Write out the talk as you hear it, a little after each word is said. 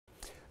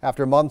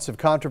After months of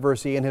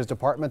controversy in his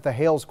department, the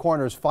Hales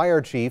Corners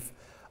Fire Chief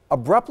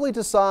abruptly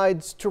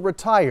decides to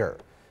retire.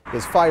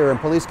 His Fire and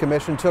Police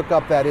Commission took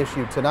up that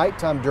issue tonight.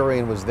 Tom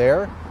Durian was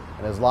there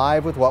and is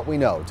live with what we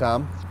know.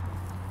 Tom?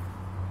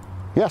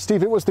 Yeah,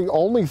 Steve, it was the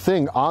only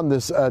thing on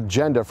this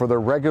agenda for the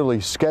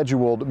regularly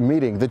scheduled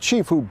meeting. The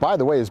chief, who, by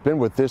the way, has been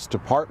with this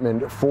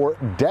department for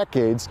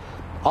decades,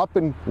 up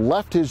and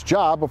left his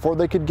job before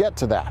they could get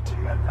to that.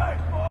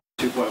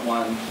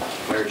 2.1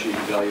 Fire Chief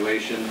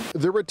evaluation.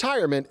 The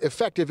retirement,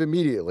 effective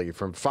immediately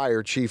from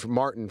Fire Chief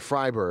Martin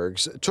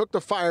Freiberg's, took the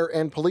Fire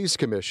and Police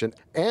Commission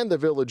and the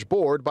village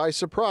board by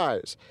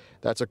surprise.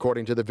 That's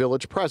according to the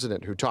village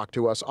president, who talked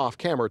to us off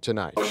camera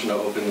tonight. Motion to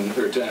open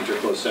or to enter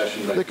closed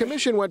session. The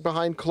commission went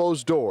behind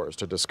closed doors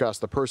to discuss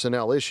the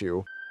personnel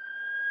issue.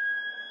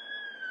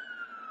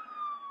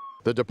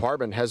 The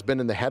department has been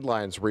in the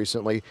headlines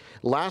recently.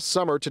 Last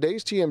summer,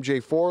 today's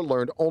TMJ4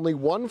 learned only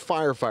one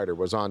firefighter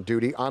was on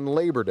duty on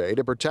Labor Day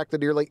to protect the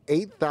nearly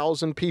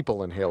 8,000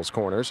 people in Hales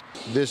Corners.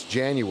 This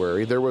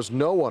January, there was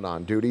no one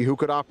on duty who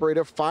could operate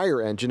a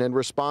fire engine and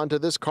respond to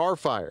this car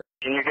fire.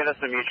 Can you get us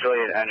a mutual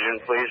aid engine,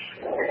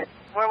 please?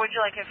 Where would you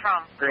like it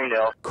from?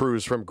 Greendale.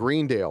 Crews from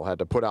Greendale had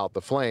to put out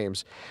the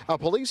flames. A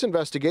police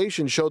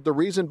investigation showed the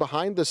reason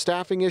behind the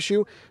staffing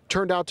issue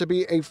turned out to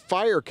be a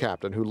fire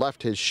captain who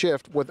left his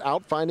shift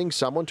without finding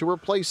someone to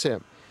replace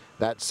him.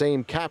 That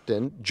same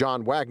captain,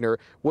 John Wagner,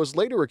 was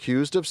later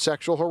accused of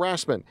sexual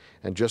harassment,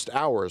 and just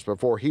hours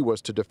before he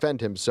was to defend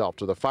himself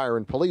to the Fire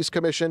and Police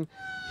Commission,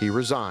 he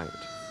resigned.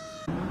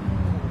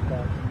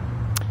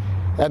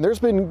 And there's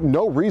been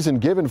no reason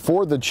given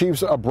for the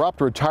chief's abrupt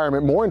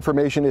retirement. More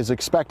information is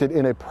expected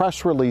in a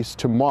press release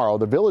tomorrow.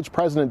 The village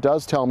president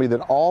does tell me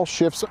that all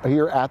shifts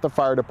here at the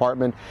fire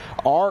department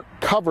are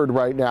covered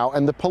right now,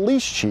 and the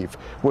police chief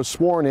was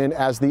sworn in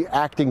as the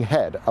acting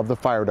head of the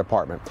fire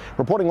department.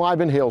 Reporting live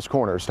in Hales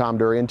Corners, Tom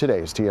Durian,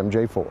 today's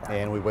TMJ4.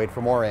 And we wait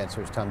for more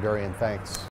answers. Tom Durian, thanks.